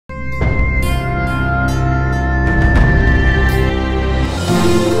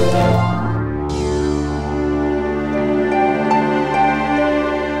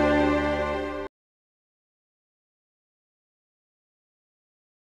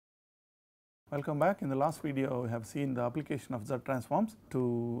Welcome back. In the last video we have seen the application of Z transforms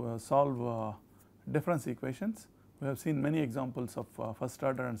to solve difference equations. We have seen many examples of first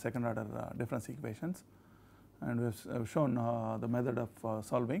order and second order difference equations, and we have shown the method of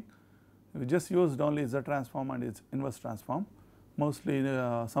solving. We just used only Z transform and its inverse transform, mostly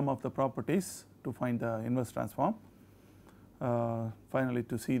some of the properties to find the inverse transform, finally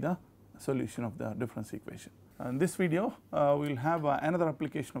to see the solution of the difference equation. In this video we will have another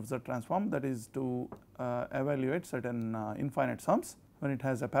application of Z transform, that is to evaluate certain infinite sums when it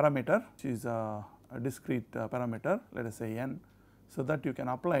has a parameter which is a discrete parameter, let us say n, so that you can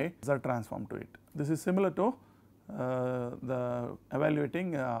apply Z transform to it. This is similar to the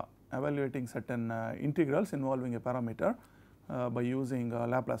evaluating certain integrals involving a parameter by using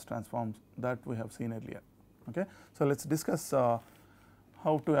Laplace transforms that we have seen earlier. Okay. So, let us discuss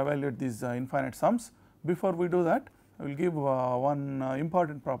how to evaluate these infinite sums. Before we do that, I will give one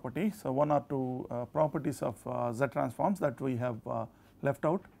important property. So, one or two properties of Z transforms that we have left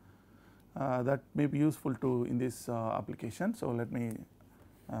out that may be useful to in this application. So, let me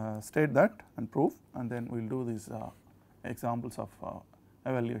state that and prove, and then we will do these examples of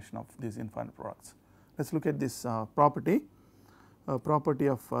evaluation of these infinite products. Let us look at this property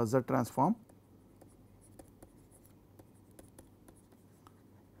of Z transform.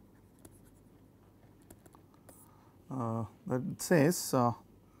 That says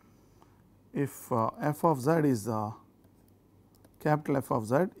if f of z is capital F of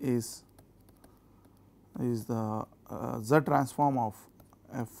z is the Z transform of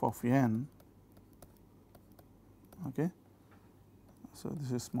f of n. Okay. So,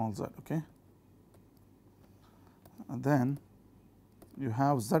 this is small z. Okay. And then you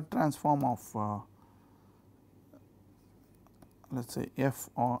have Z transform of let us say f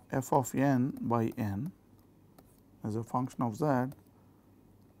of n by n as a function of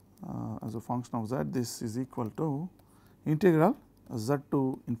z, this is equal to integral z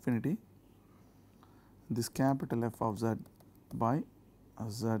to infinity this capital F of z by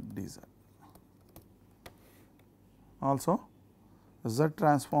z dz. Also Z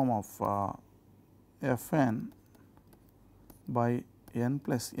transform of f n by n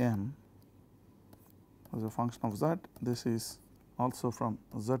plus m as a function of z, this is also from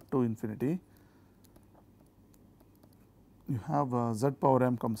z to infinity. You have z power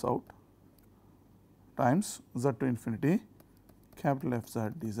m comes out times z to infinity capital F z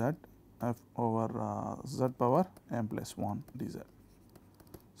dz f over z power m plus 1 dz.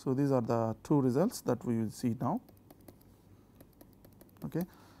 So, these are the two results that we will see now. Okay.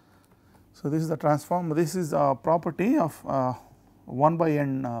 So, this is the transform. This is a property of 1 by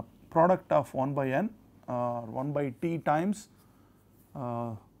n product of 1 by n or 1 by t times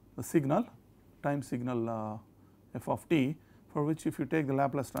the signal time signal f of t, for which if you take the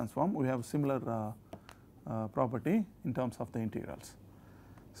Laplace transform we have similar property in terms of the integrals.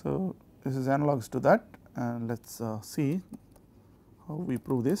 So, this is analogous to that, and let us see how we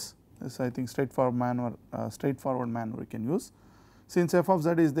prove this. This I think straightforward manner we can use. Since f of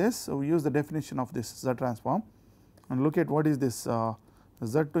z is this, so we use the definition of this Z transform and look at what is this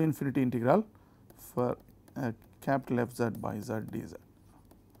z to infinity integral for capital F z by z dz.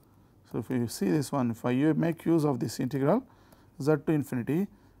 So, if you see this one, if I make use of this integral z to infinity,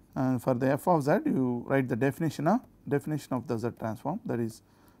 and for the f of z you write the definition of the Z transform, that is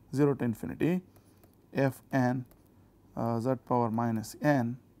 0 to infinity f n z power minus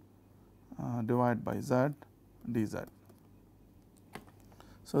n divided by z dz.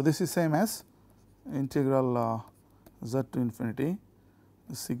 So, this is same as integral z to infinity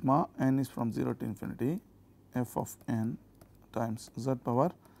sigma n is from 0 to infinity f of n times z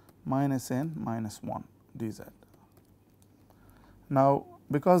power minus n minus 1 dz. Now,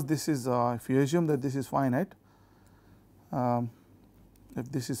 because this is if you assume that this is finite,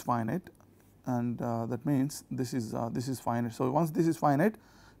 if this is finite, and that means this is finite. So, once this is finite,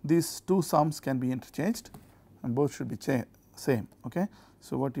 these two sums can be interchanged and both should be same. Okay.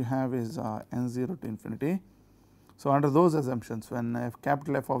 So, what you have is n 0 to infinity. So, under those assumptions, when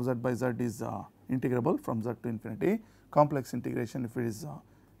capital F of z by z is integrable from z to infinity, complex integration, if it is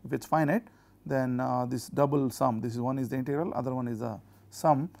if it is finite, then this double sum, this is one is the integral, other one is a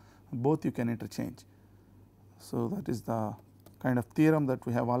sum, both you can interchange. So, that is the kind of theorem that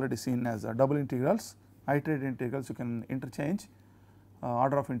we have already seen as double integrals, iterated integrals you can interchange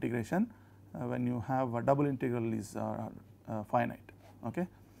order of integration when you have a double integral is finite. Okay.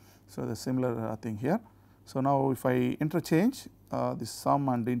 So, the similar thing here. So, now if I interchange this sum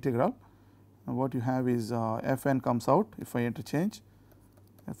and the integral, what you have is f n comes out if I interchange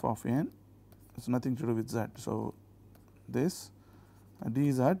f of n, it is nothing to do with z. So, this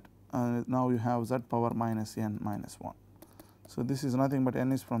dz now you have z power minus n minus 1. So, this is nothing but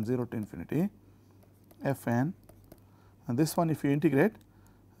n is from 0 to infinity f n, and this one if you integrate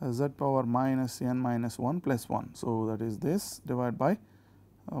z power minus n minus 1 plus 1. So, that is this divided by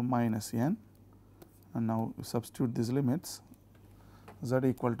minus n, and now you substitute these limits z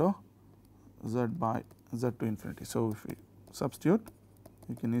equal to z by z to infinity. So, if we substitute,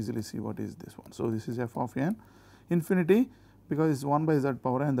 you can easily see what is this one. So, this is f of n infinity, because it is 1 by z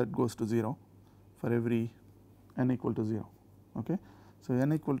power n, that goes to 0 for every n equal to 0. Okay. So,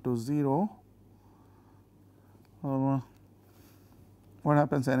 n equal to 0, what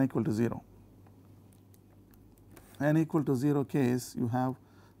happens n equal to 0? N equal to 0 case, you have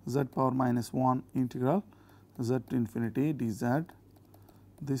z power minus 1 integral z to infinity dz,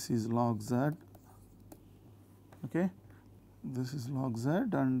 this is log z, okay. This is log z,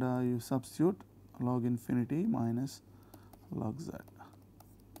 and you substitute log infinity minus log z.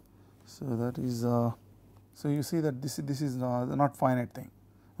 So, that is so you see that this is not finite thing.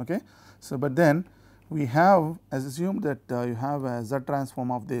 Okay. So, but then we have as assumed that you have a z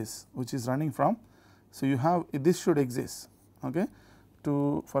transform of this which is running from. So, you have this should exist. Okay.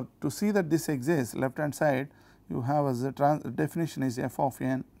 To see that this exists, left hand side you have as a definition is f of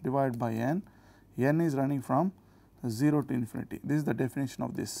n divided by n, n is running from 0 to infinity. This is the definition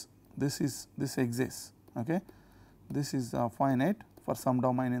of this. This exists. Okay. This is finite for some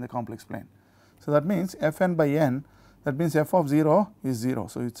domain in the complex plane. So, that means f n by n, that means f of 0 is 0.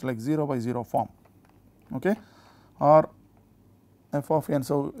 So, it is like 0 by 0 form, okay, or f of n.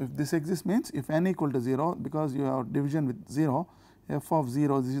 So, if this exists means if n equal to 0, because you have division with 0, f of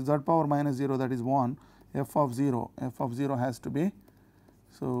 0, this is z power minus 0, that is 1, f of 0 has to be,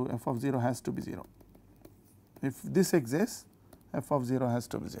 so f of 0 has to be 0. If this exists, f of 0 has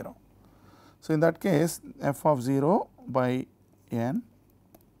to be 0. So, in that case f of 0 by n,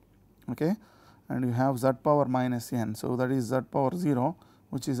 okay, and you have z power minus n. So, that is z power 0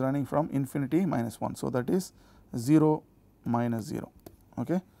 which is running from infinity minus 1. So, that is 0 minus 0.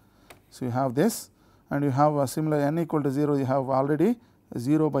 Okay. So, you have this, and you have a similar n equal to 0, you have already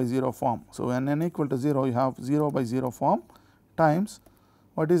 0 by 0 form. So, when n equal to 0, you have 0 by 0 form times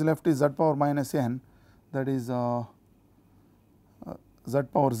what is left is z power minus n, that is z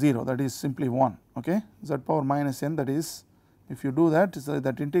power 0, that is simply 1. Okay. Z power minus n, that is, if you do that, so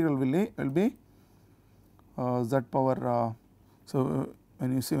that integral will be z power. So,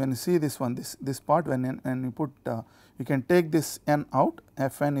 when you see this one, this part, when you put you can take this n out,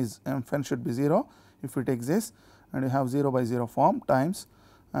 f n should be 0 if it exists, and you have 0 by 0 form times,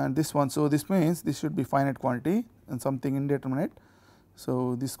 and this one. So, this means this should be finite quantity and something indeterminate.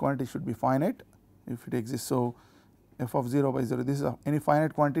 So, this quantity should be finite if it exists. So, f of 0 by 0, this is any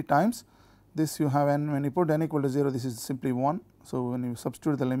finite quantity times this, you have n, when you put n equal to 0, this is simply 1. So, when you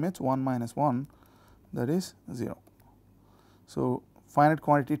substitute the limits 1 minus 1, that is 0. So, finite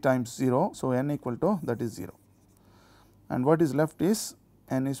quantity times 0. So, n equal to, that is 0, and what is left is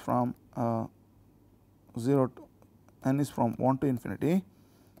n is from 0 to n is from 1 to infinity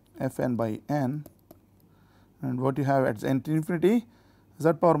f n by n, and what you have at n to infinity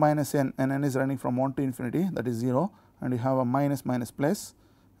z power minus n, and n is running from 1 to infinity, that is 0, and you have a minus minus plus,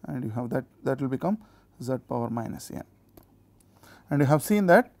 and you have that will become z power minus n. And you have seen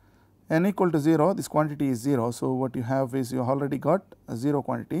that n equal to 0, this quantity is 0. So, what you have is you already got a 0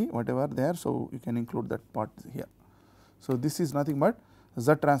 quantity whatever there. So, you can include that part here. So, this is nothing but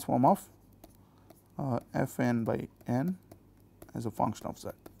z transform of f n by n as a function of z.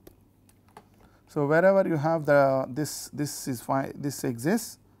 So, wherever you have this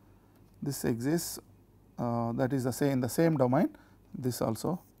exists, that is the same in the same domain, this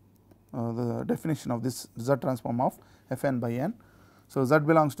also the definition of this z transform of f n by n. So, z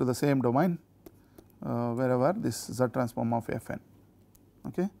belongs to the same domain wherever this z transform of f n,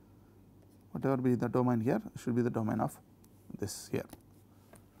 okay, whatever be the domain here should be the domain of this here.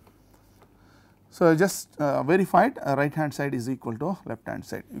 So, I just verified right hand side is equal to left hand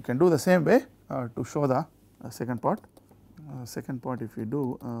side. You can do the same way to show the second part. Second part, if you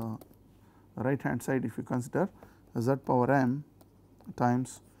do right hand side, if you consider z power m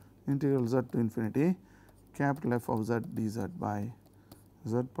times integral z to infinity capital F of z dz by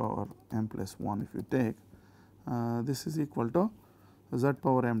z power m plus 1, if you take this is equal to z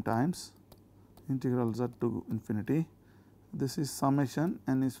power m times integral z to infinity, this is summation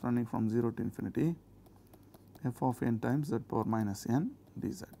n is running from 0 to infinity f of n times z power minus n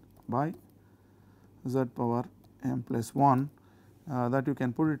dz by z power m plus 1, that you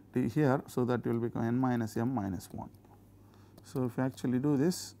can put it here. So, that will become n minus m minus 1. So, if you actually do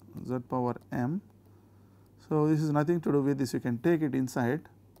this z power m, so this is nothing to do with this, you can take it inside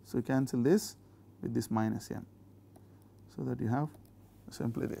So, you cancel this with this minus m. So, that you have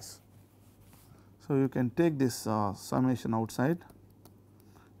simply this. So, you can take this summation outside,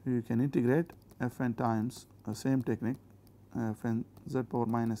 you can integrate f n times the same technique f n z power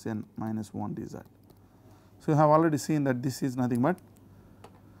minus n minus 1 dz. So, you have already seen that this is nothing but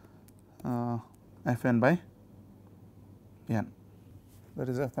f n by n, that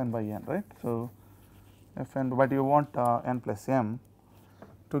is f n by n, right. So, f n, but you want n plus m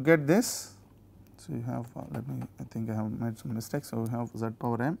to get this. So, you have let me, I think I have made some mistakes. So, we have z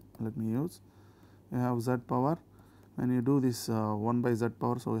power m, let me use, you have z power, when you do this 1 by z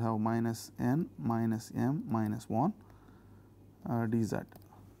power. So, we have minus n minus m minus 1 dz.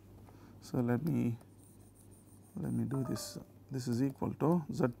 So, let me do this, this is equal to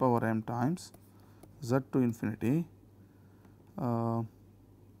z power m times z to infinity, or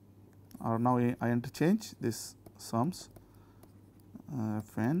now I interchange this sums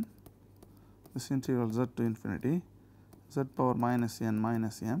f n, this integral z to infinity z power minus n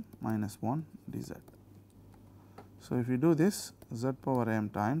minus m minus 1 dz. So, if you do this z power m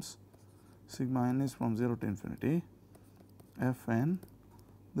times sigma n is from 0 to infinity f n,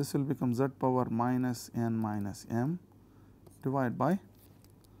 this will become z power minus n minus m divided by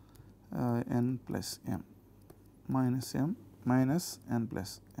n plus m minus m minus n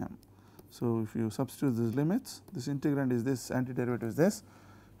plus m. So, if you substitute these limits, this integrand is this, antiderivative is this.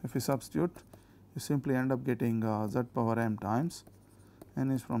 If you substitute, you simply end up getting z power m times n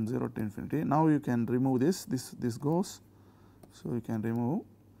is from 0 to infinity. Now, you can remove this goes. So, you can remove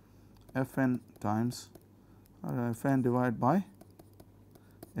f n times f n divided by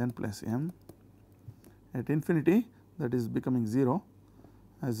n plus m at infinity, that is becoming 0,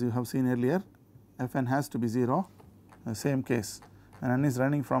 as you have seen earlier f n has to be 0, same case, and n is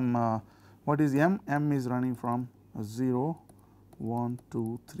running from what is m? M is running from 0, 1,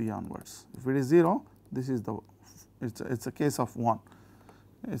 2, 3 onwards. If it is 0, this is the, it is a case of 1.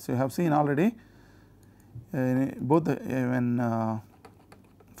 As you have seen already, both the when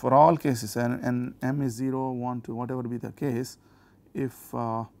for all cases and m is 0, 1, 2, whatever be the case, if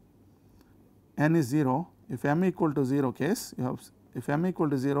n is 0, if m equal to 0 case, you have, if m equal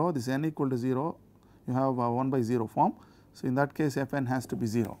to 0, this n equal to 0, you have 1 by 0 form. So, in that case f n has to be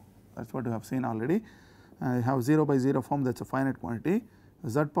 0, that is what you have seen already. You have 0 by 0 form, that is a finite quantity.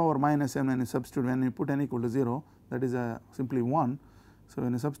 Z power minus n, when you substitute, when you put n equal to 0, that is simply 1. So,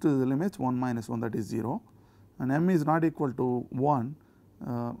 when you substitute the limits 1 minus 1, that is 0, and m is not equal to 1,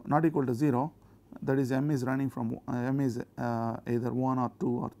 not equal to 0, that is m is running from m is either 1 or 2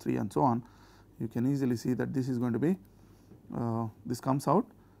 or 3 and so on. You can easily see that this is going to be this comes out,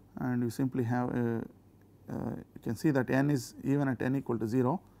 and you simply have you can see that n is even at n equal to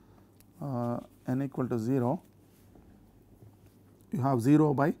 0, n equal to 0, you have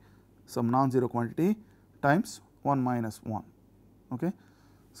 0 by some non-zero quantity times 1 minus 1. Okay.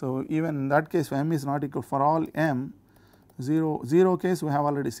 So, even in that case, m is not equal for all m, 0 case we have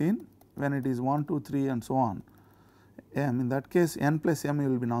already seen, when it is 1, 2, 3 and so on, m, in that case n plus m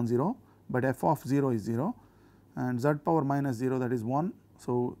will be non-zero, but f of 0 is 0, and z power minus 0, that is 1.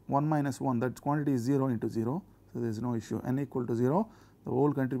 So, 1 minus 1, that quantity is 0 into 0. So, there is no issue, n equal to 0, the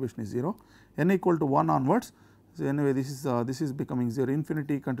whole contribution is 0, n equal to 1 onwards. So, anyway this is becoming 0,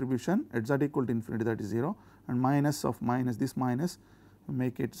 infinity contribution at z equal to infinity, that is 0, and minus of minus, this minus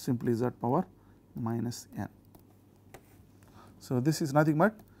make it simply z power minus n. So, this is nothing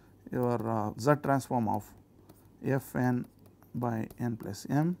but your z transform of f n by n plus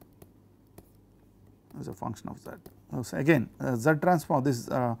m as a function of z. So, again z transform, this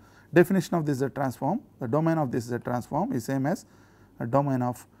definition of this z transform, the domain of this z transform is same as a domain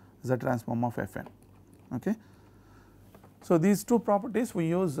of z transform of f n. Okay. So, these two properties we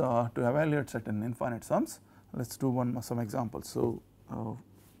use to evaluate certain infinite sums. Let us do some examples. So,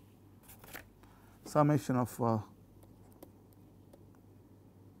 summation of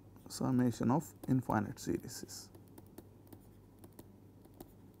infinite series.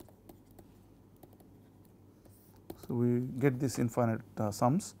 So, we get this infinite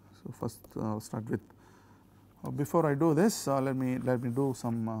sums. So, first start with, before I do this, let me do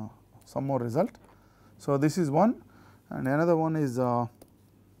some more result. So, this is one, and another one is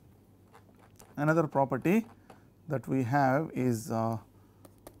another property that we have is, so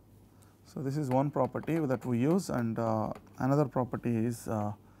this is one property that we use, and another property is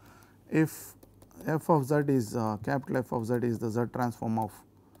if f of z is capital F of z is the z transform of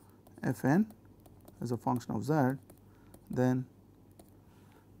f n as a function of z, then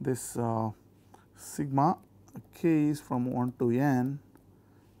this sigma k is from 1 to n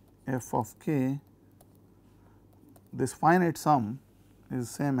f of k, this finite sum is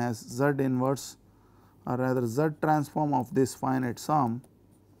same as Z inverse, or rather Z transform of this finite sum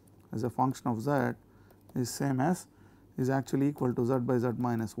as a function of Z is same as, is actually equal to Z by Z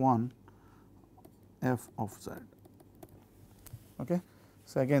minus 1 f of Z. Okay.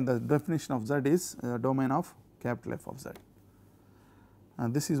 So, again the definition of Z is domain of capital F of Z,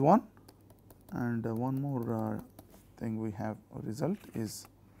 and this is one. And one more thing we have a result is,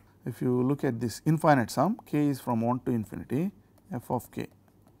 if you look at this infinite sum, k is from 1 to infinity f of k,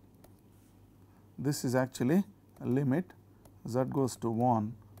 this is actually a limit z goes to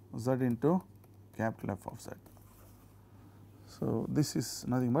 1 z into capital F of Z. So, this is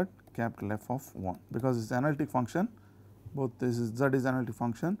nothing but capital F of 1, because it is analytic function, both this is z is analytic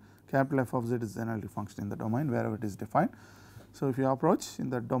function, capital F of Z is analytic function in the domain wherever it is defined. So, if you approach in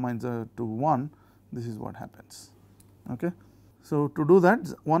the domain z to 1, this is what happens. Okay. So, to do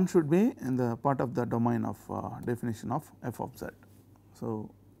that, 1 should be in the part of the domain of definition of F of Z. So,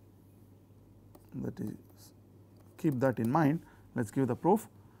 that is, keep that in mind. Let us give the proof.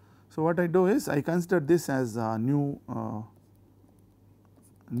 So, what I do is I consider this as a new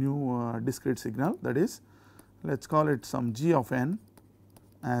discrete signal, that is, let us call it some g of n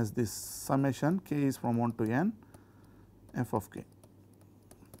as this summation k is from 1 to n f of k.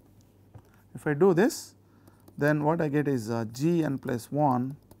 If I do this, then what I get is g n plus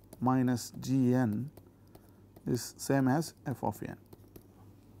 1 minus g n is same as f of n,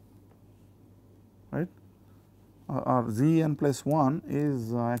 right, or g n plus 1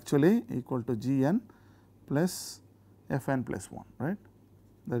 is actually equal to g n plus f n plus 1, right,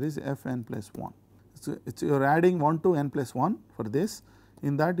 that is f n plus 1. So, you are adding 1 to n plus 1 for this,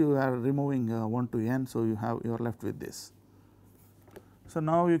 in that you are removing 1 to n. So, you are left with this. So,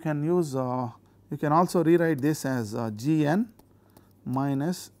 now you can use you can also rewrite this as g n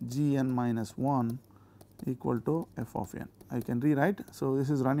minus g n minus 1 equal to f of n. I can rewrite. So, this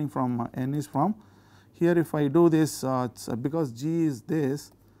is running from n is from here. If I do this, it's because g is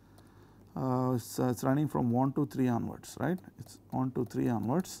this, it's running from 1 to 3 onwards, right, it is 1 to 3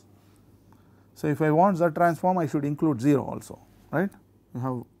 onwards. So, if I want Z transform, I should include 0 also, right, you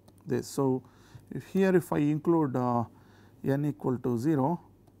have this. So, if here if I include n equal to 0,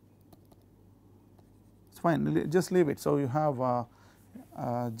 it is fine, just leave it. So, you have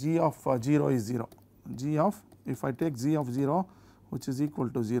g of 0 is 0, g of, if I take g of 0 which is equal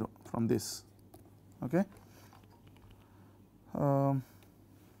to 0 from this. Okay.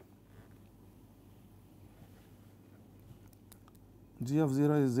 G of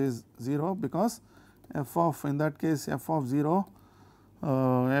 0 is 0 because f of, in that case f of 0,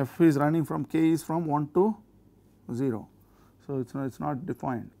 f is running from k is from 1 to 0. So, it is not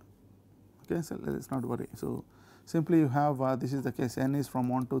defined. Okay. So, let us not worry. So, simply you have this is the case, n is from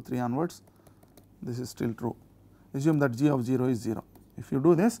 1 to 3 onwards, this is still true. Assume that g of 0 is 0. If you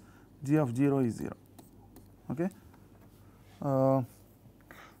do this, g of 0 is 0. Okay.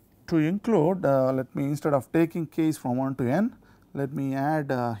 To include, let me, instead of taking k is from 1 to n, let me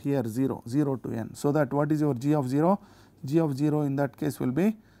add here 0 to n. So, that what is your g of 0? G of 0 in that case will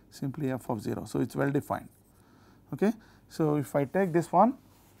be simply f of 0. So, it is well defined. Okay. So, if I take this one,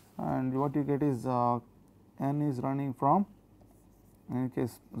 and what you get is n is running from, in any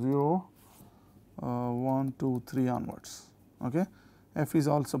case 0, 1, 2, 3 onwards. Okay. F is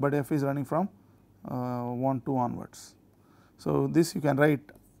also, but f is running from 1, 2 onwards. So, this you can write,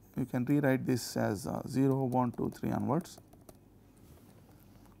 you can rewrite this as 0, 1, 2, 3 onwards.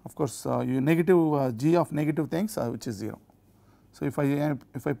 Of course, you negative g of negative things which is 0. So, if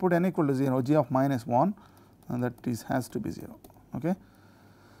I put n equal to 0, g of minus 1, and that is has to be 0. Okay.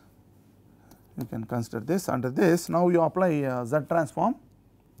 You can consider this. Under this, now you apply Z transform,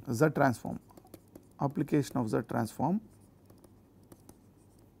 application of Z transform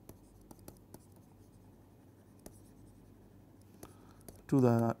to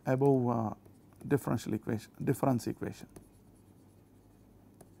the above difference equation.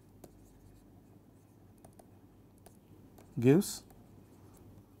 Gives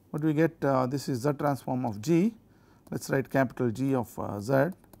what we get, this is Z transform of G, let us write capital G of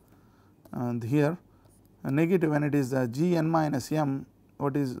Z, and here negative when it is G n minus m,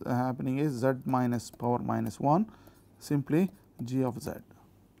 what is happening is Z minus power minus 1, simply G of Z.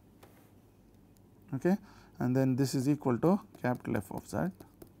 Okay. And then this is equal to capital F of Z.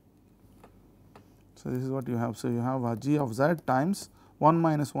 So, this is what you have. So, you have G of Z times 1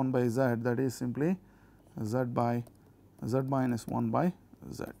 minus 1 by Z, that is simply Z by Z minus 1 by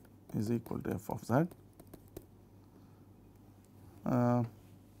Z is equal to F of Z.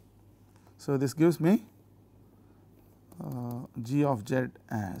 So, this gives me G of Z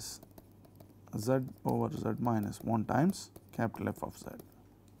as z over z minus 1 times capital F of z.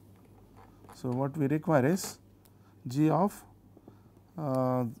 So, what we require is g of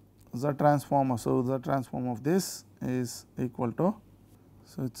z transform. So, the transform of this is equal to,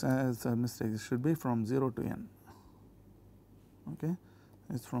 so it's a mistake, it should be from 0 to n, okay,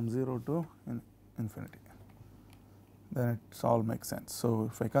 it's from 0 to infinity, then it all makes sense. So,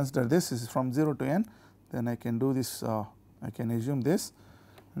 if I consider this is from 0 to n, then I can do this, I can assume this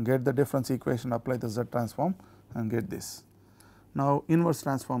and get the difference equation, apply the z transform and get this. Now, inverse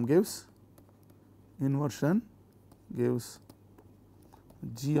transform gives, inversion gives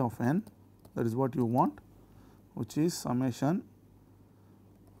g of n, that is what you want, which is summation,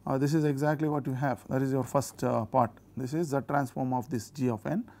 this is exactly what you have, that is your first part. This is z transform of this g of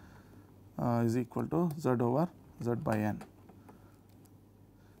n is equal to z over z by n.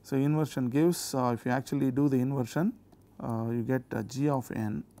 So, inversion gives, if you actually do the inversion, you get g of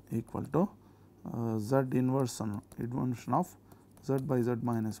n equal to z inversion of z by z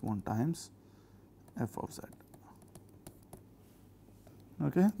minus 1 times f of z.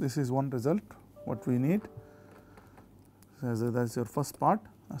 Okay, this is one result what we need. So, that is your first part.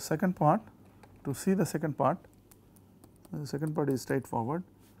 Second part, to see the second part is straightforward.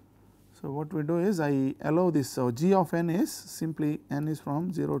 So, what we do is I allow this, so g of n is simply n is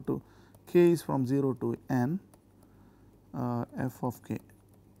from 0 to k is from 0 to n, f of k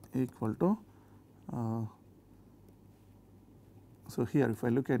equal to, so here if I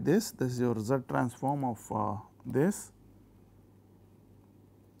look at this is your z transform of this.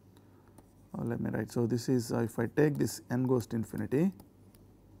 Let me write. So, this is if I take this n goes to infinity,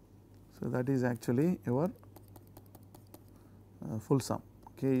 so that is actually your full sum,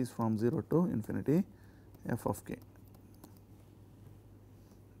 k is from 0 to infinity f of k.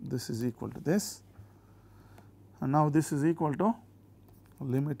 This is equal to this, and now this is equal to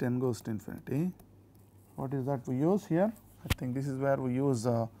limit n goes to infinity. What is that we use here? I think this is where we use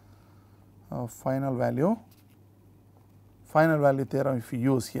final value theorem if we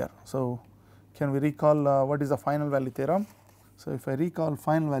use here. So, can we recall what is the final value theorem? So, if I recall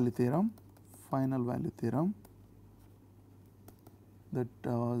final value theorem, that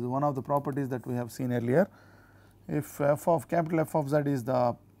is one of the properties that we have seen earlier. If f of capital F of z is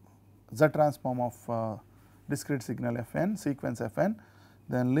the z transform of discrete signal f n, sequence f n,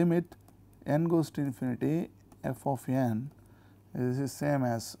 then limit n goes to infinity f of n is same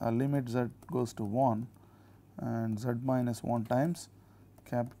as limit z goes to 1 and z minus 1 times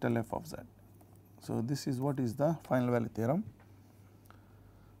capital F of z. So, this is what is the final value theorem.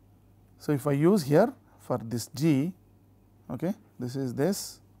 So, if I use here for this g, okay, this is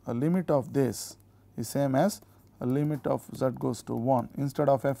this, a limit of this is same as a limit of z goes to 1. Instead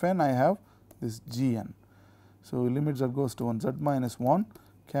of f n I have this g n. So, limit z goes to 1, z minus 1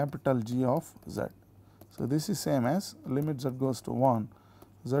 capital G of z. So, this is same as limit z goes to 1,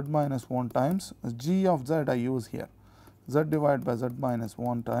 z minus 1 times g of z I use here, z divided by z minus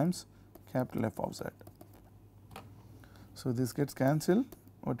 1 times capital F of z. So, this gets cancelled,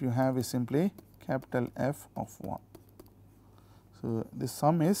 what you have is simply capital F of 1. So, this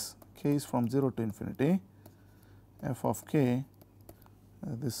sum is k is from 0 to infinity f of k,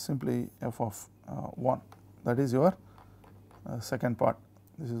 this simply f of 1, that is your second part,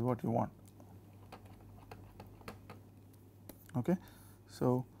 this is what you want. Okay.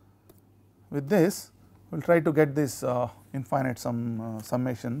 So, with this we will try to get this infinite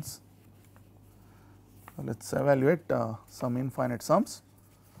summations. Let us evaluate some infinite sums,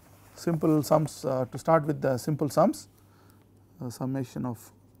 simple sums. To start with the simple sums, summation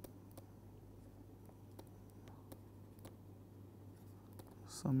of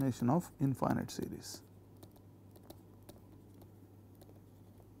infinite series.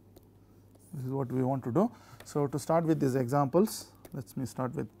 This is what we want to do. So, to start with these examples, let me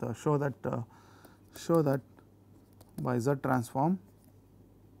start with show that by Z transform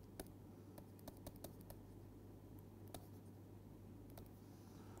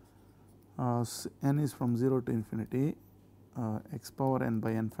n is from 0 to infinity x power n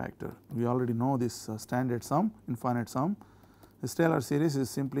by n factor. We already know this standard sum, infinite sum. The Taylor series is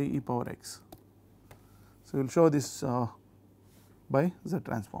simply e power x. So, we will show this by Z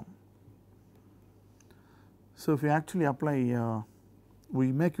transform. So, if we actually apply,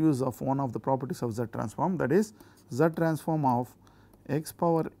 we make use of one of the properties of Z transform, that is Z transform of x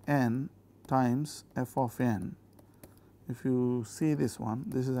power n times f of n. If you see this one,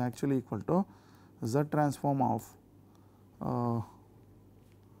 this is actually equal to Z transform of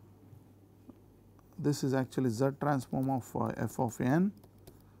this is actually Z transform of f of n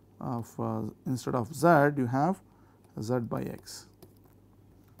of instead of z you have z by x.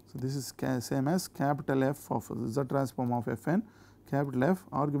 So, this is same as capital F of Z transform of Fn, capital F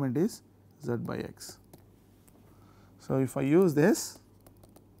argument is Z by x. So, if I use this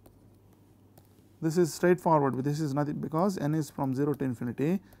is straightforward, but this is nothing because n is from 0 to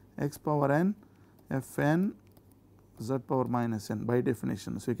infinity x power n Fn Z power minus n by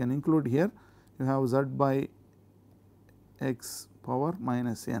definition. So, you can include here you have Z by x power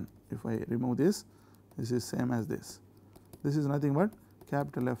minus n. If I remove this, this is same as this. This is nothing but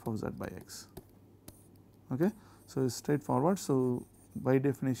capital F of Z by x. Okay. So, it's straightforward. So, by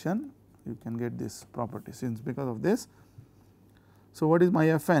definition you can get this property since because of this. So, what is my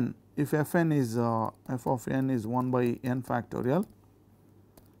Fn? If Fn is f of n is 1 by n factorial.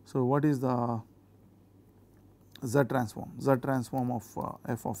 So, what is the Z transform? Z transform of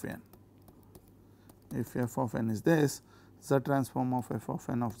f of n. If f of n is this, Z transform of f of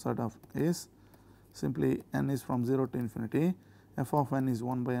n of Z of is simply n is from 0 to infinity, f of n is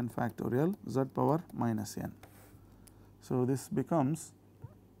 1 by n factorial Z power minus n. So, this becomes,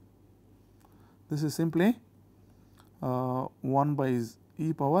 this is simply 1 by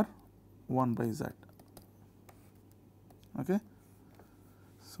e power 1 by z. Okay.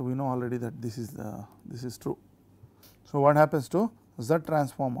 So, we know already that this is true. So, what happens to Z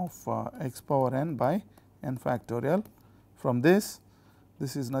transform of x power n by n factorial? From this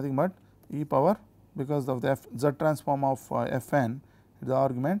is nothing but e power, because of the Z transform of Fn, the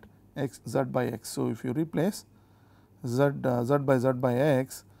argument x Z by x. So, if you replace Z by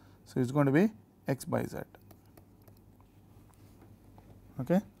x, so it is going to be x by z.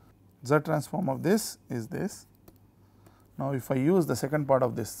 Okay. Z transform of this is this. Now, if I use the second part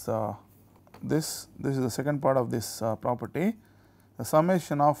of this, this is the second part of this property, the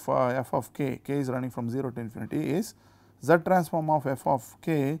summation of f of k is running from 0 to infinity is Z transform of f of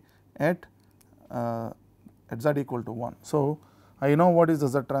k at z equal to 1. So, I know what is the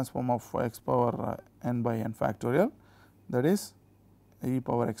Z transform of x power n by n factorial, that is e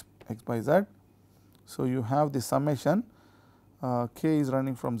power x by z. So, you have the summation k is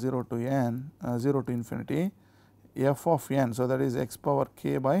running from 0 to n 0 to infinity f of n. So, that is x power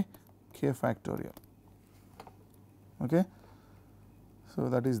k by k factorial. Okay. So,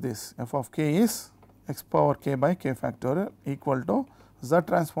 that is this f of k is x power k by k factorial equal to Z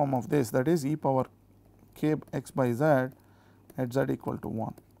transform of this, that is e power k x by z at z equal to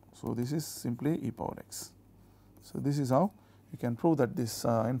 1. So, this is simply e power x. So, this is how you can prove that this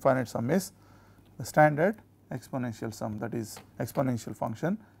infinite sum is the standard exponential sum, that is exponential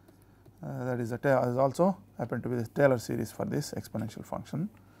function, that is also happen to be the Taylor series for this exponential function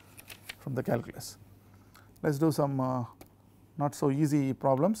from the calculus. Let us do some not so easy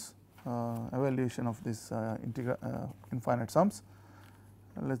problems, evaluation of this infinite sums.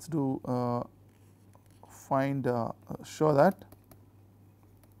 Let us do show that,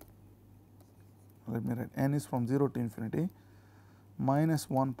 let me write, n is from 0 to infinity minus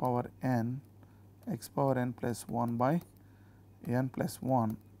 1 power n x power n plus 1 by n plus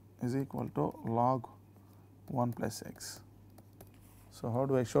 1 is equal to log 1 plus x. So, how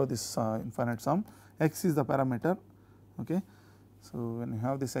do I show this infinite sum? X is the parameter. Okay. So, when you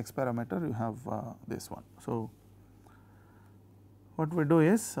have this x parameter, you have this one. So, what we do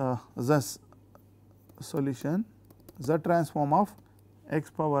is this solution Z transform of x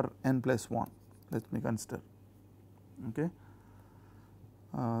power n plus 1, let me consider. Okay.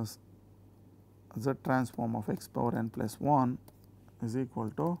 Z transform of x power n plus 1 is equal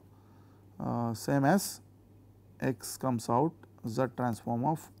to same as x comes out Z transform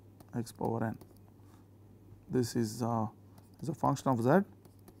of x power n. This is a function of z.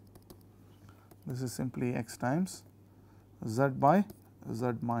 This is simply x times z by z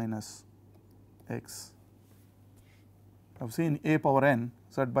minus x. I have seen a power n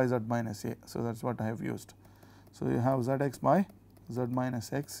z by z minus a. So, that is what I have used. So, you have zx by z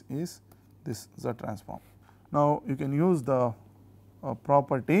minus x is this Z transform. Now, you can use the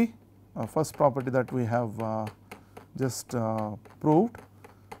property, first property that we have just proved.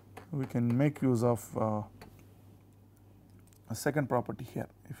 We can make use of a second property here.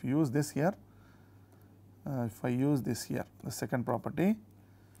 If you use this here, if I use this here, the second property,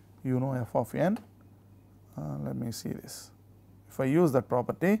 you know f of n, let me see this. If I use that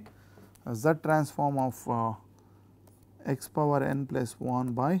property, Z transform of x power n plus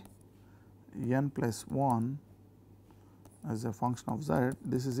 1 by n plus 1 as a function of z,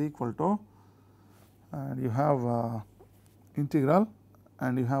 this is equal to, and you have integral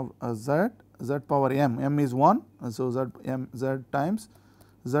and you have a z power m is 1. So, z times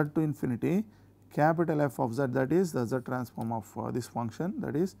z to infinity capital F of z, that is the Z transform of this function,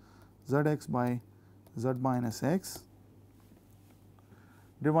 that is zx by z minus x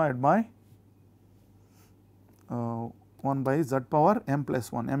divided by 1 by z power m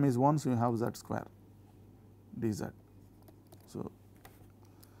plus 1, m is 1, so you have z square dz.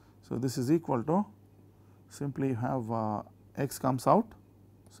 So this is equal to, simply you have x comes out,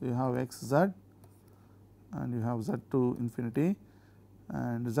 so you have x z and you have z to infinity,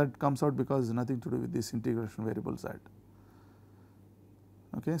 and z comes out because nothing to do with this integration variable z.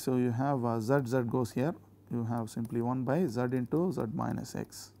 Okay, so you have z goes here, you have simply 1 by z into z minus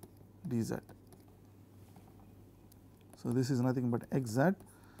x dz. So this is nothing but x z,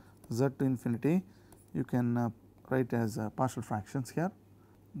 z to infinity, you can write as partial fractions here,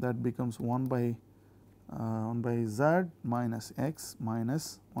 that becomes 1 by z minus x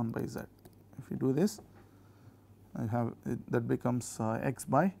minus 1 by z. If you do this, I have that becomes x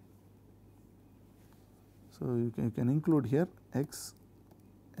by, so you can include here x,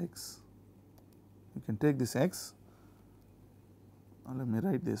 you can take this x, let me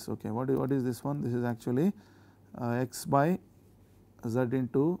write this. Okay, what is this one? This is actually x by z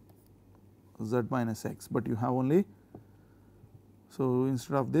into z minus x, but you have only, so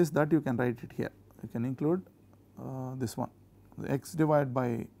instead of this, that you can write it here, you can include this one, x divided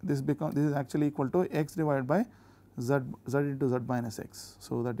by this is actually equal to x divided by z into z minus x.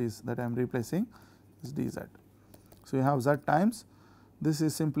 So that is that I am replacing is dz. So you have z times, this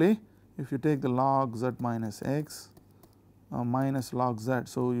is simply if you take the log z minus x minus log z,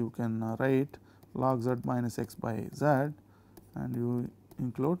 so you can write log z minus x by z, and you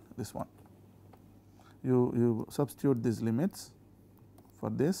include this one, you substitute these limits for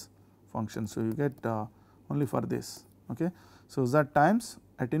this function. So you get only for this. Okay. So z times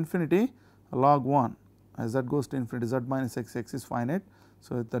at infinity log 1, as z goes to infinity z minus x, x is finite,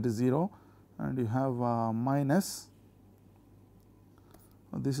 so that is 0, and you have minus,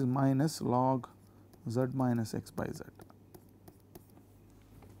 this is minus log z minus x by z.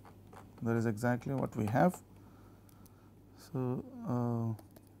 That is exactly what we have. So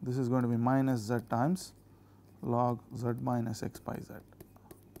this is going to be minus z times log z minus x by z.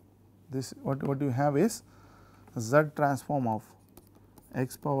 This what you have is z transform of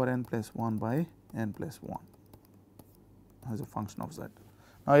x power n plus 1 by n plus 1 as a function of z.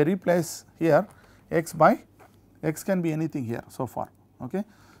 Now I replace here x by, x can be anything here so far. Okay.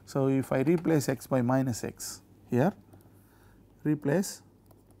 So if I replace x by minus x here, replace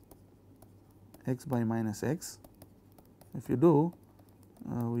x by minus x, if you do,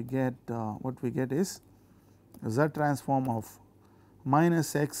 we get what we get is z transform of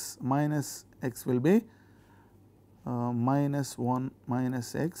minus x will be minus 1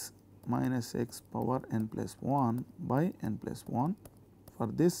 minus x power n plus 1 by n plus 1. For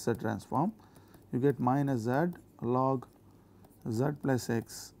this z transform, you get minus z log z plus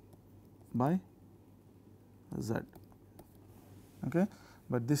x by z. Okay.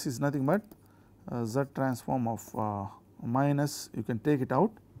 But this is nothing but z transform of minus, you can take it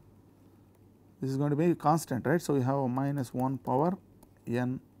out, this is going to be constant, right. So you have a minus 1 power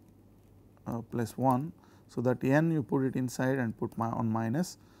n plus 1, so that n you put it inside and put on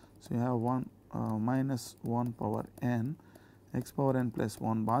minus. So you have 1 minus 1 power n x power n plus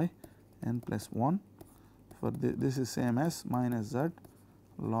 1 by n plus 1, for this is same as minus z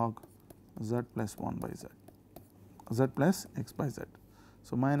log z plus 1 by z, z plus x by z.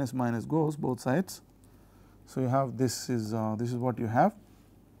 So minus minus goes both sides. So you have this is what you have.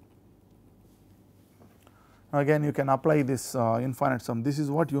 Again you can apply this infinite sum, this is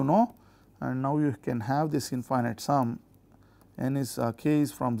what you know, and now you can have this infinite sum, n is k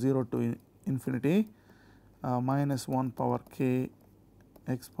is from 0 to infinity, minus 1 power k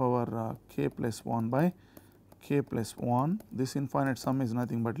x power k plus 1 by k plus 1. This infinite sum is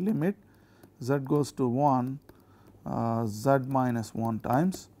nothing but limit z goes to 1 z minus 1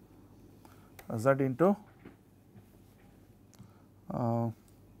 times z into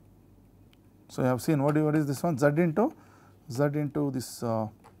so you have seen what is this one, z into this,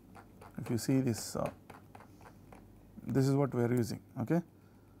 if you see this, this is what we are using. Okay.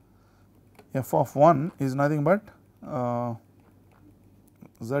 F of 1 is nothing but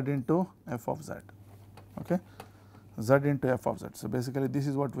z into f of z. Okay. Z into f of z. So basically this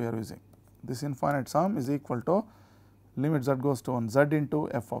is what we are using. This infinite sum is equal to limit z goes to 1 z into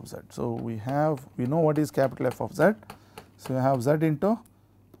f of z. So we know what is capital F of z. So you have z into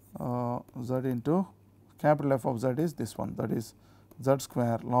capital F of z is this one, that is z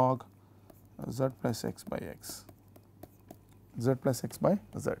square log z plus x by x, z plus x by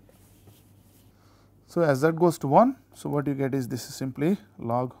z. So as z goes to 1, so what you get is this is simply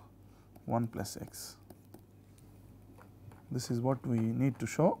log 1 plus x. This is what we need to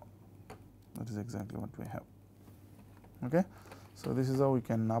show, that is exactly what we have. Okay. So, this is how we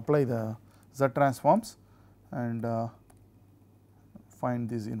can apply the Z transforms and find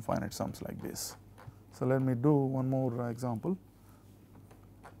these infinite sums like this. So, let me do one more example.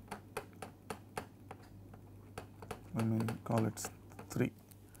 Let me call it 3.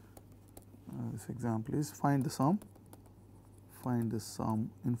 This example is find the sum, find this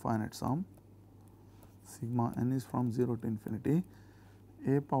sum, infinite sum, sigma n is from 0 to infinity,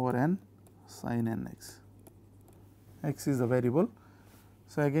 a power n sin n x. X is the variable.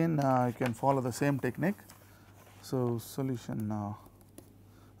 So, again you can follow the same technique. So, solution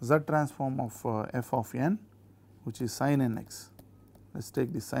Z transform of f of n, which is sin n x. Let us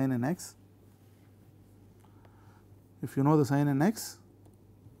take the sin n x. If you know the sin n x,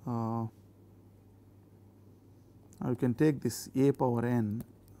 you can take this a power n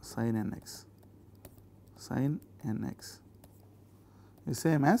sin n x. Sin n x is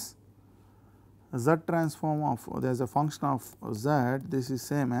same as Z transform of, there is a function of z, this is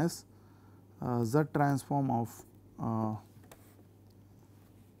same as Z transform of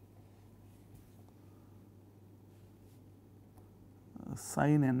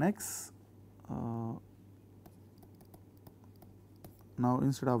sin n x. Now,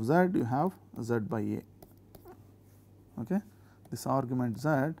 instead of z you have z by a, okay. This argument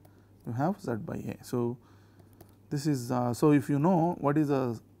z you have z by a. So, this is so if you know what is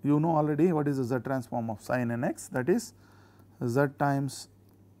a, you know already what is the Z transform of sin n x, that is z times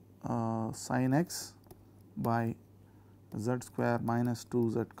sin x by z square minus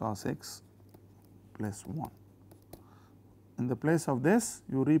 2 z cos x plus 1. In the place of this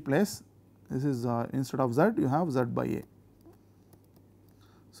you replace, this is instead of z you have z by a.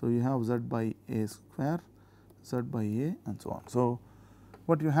 So, you have z by a square, z by a and so on. So,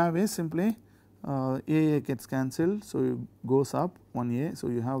 what you have is simply a gets cancelled. So, it goes up 1 a. So,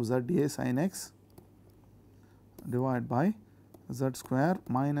 you have z a sin x divided by z square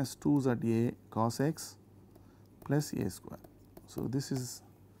minus 2 z a cos x plus a square. So, this is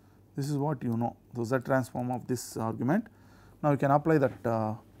what you know, the Z transform of this argument. Now, you can apply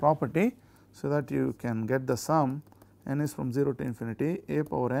that property, so that you can get the sum n is from 0 to infinity, a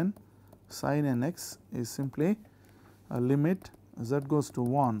power n sin n x is simply a limit z goes to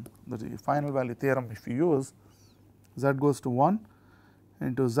 1, the final value theorem if you use, z goes to 1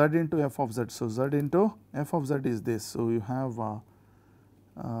 into z into f of z. So, z into f of z is this. So, you have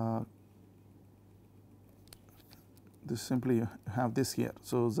this, simply you have this here.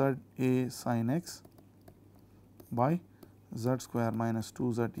 So, z a sin x by z square minus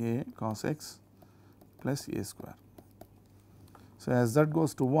 2 z a cos x plus a square. So, as z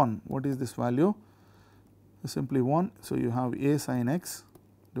goes to 1, what is this value? Simply 1. So, you have a sin x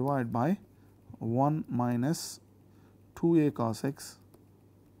divided by 1 minus 2 a cos x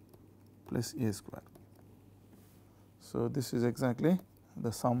plus a square. So, this is exactly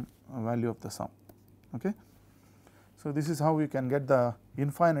the sum value of the sum. Okay. So, this is how you can get the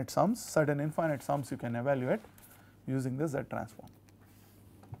infinite sums, certain infinite sums you can evaluate using the Z transform.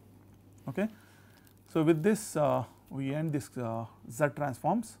 Okay. So, with this we end this Z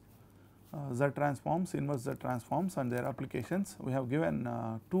transforms, inverse Z transforms and their applications. We have given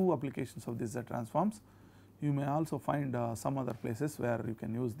 2 applications of these Z transforms. You may also find some other places where you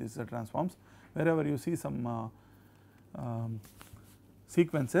can use these Z transforms. Wherever you see some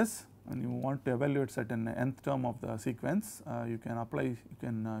sequences and you want to evaluate certain nth term of the sequence, you can apply, you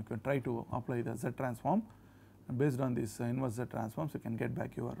can try to apply the Z transform, and based on these inverse Z transforms you can get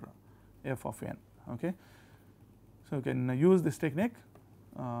back your f of n. Okay. So, you can use this technique,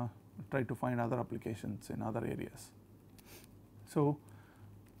 try to find other applications in other areas. So,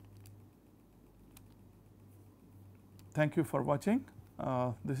 thank you for watching.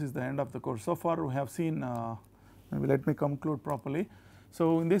 This is the end of the course. So far we have seen, maybe let me conclude properly.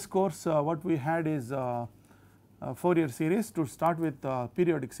 So, in this course what we had is a Fourier series to start with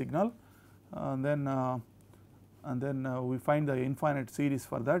periodic signal, and then we find the infinite series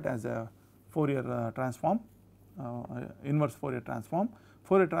for that as a Fourier transform, inverse Fourier transform.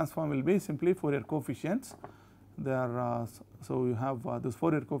 Fourier transform will be simply Fourier coefficients. They are so you have those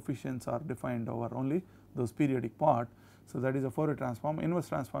Fourier coefficients are defined over only those periodic part. So, that is a Fourier transform. Inverse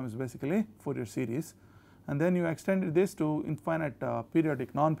transform is basically Fourier series, and then you extended this to infinite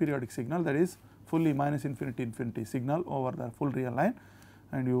periodic non-periodic signal, that is fully minus infinity infinity signal over the full real line,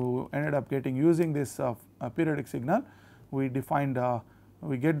 and you ended up getting, using this periodic signal we defined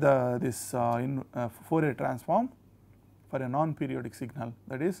we get this Fourier transform for a non-periodic signal,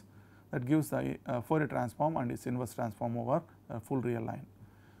 that is that gives the Fourier transform and its inverse transform over a full real line.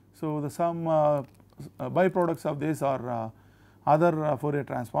 So, the some byproducts of this are other Fourier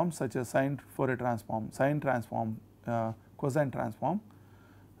transforms such as sine Fourier transform, sine transform, cosine transform,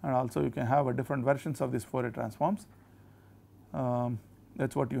 and also you can have different versions of these Fourier transforms. That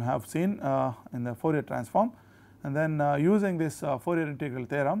is what you have seen in the Fourier transform. And then using this Fourier integral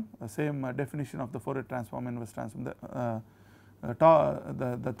theorem, the same definition of the Fourier transform, inverse transform,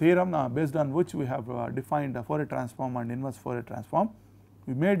 the theorem based on which we have defined the Fourier transform and inverse Fourier transform.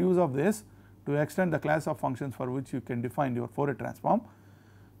 We made use of this to extend the class of functions for which you can define your Fourier transform,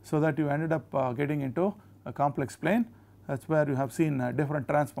 so that you ended up getting into a complex plane. That is where you have seen a different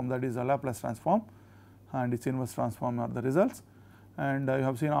transform, that is a Laplace transform and its inverse transform are the results, and you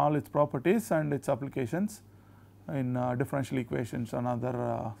have seen all its properties and its applications in differential equations and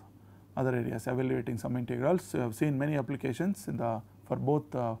other areas, evaluating some integrals. So you have seen many applications in the for both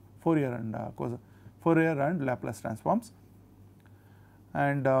Fourier and Laplace transforms.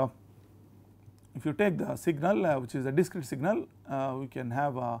 And if you take the signal which is a discrete signal, we can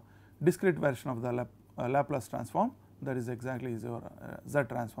have a discrete version of the Laplace transform, that is exactly your Z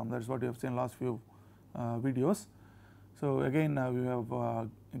transform. That is what you have seen in last few videos. So again we have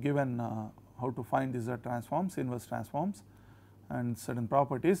given how to find these Z transforms, inverse transforms, and certain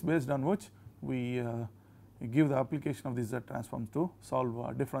properties based on which we give the application of these Z transforms to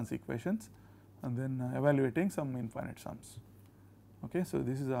solve difference equations, and then evaluating some infinite sums. Okay, so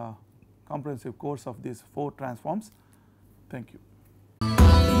this is a comprehensive course of these 4 transforms. Thank you.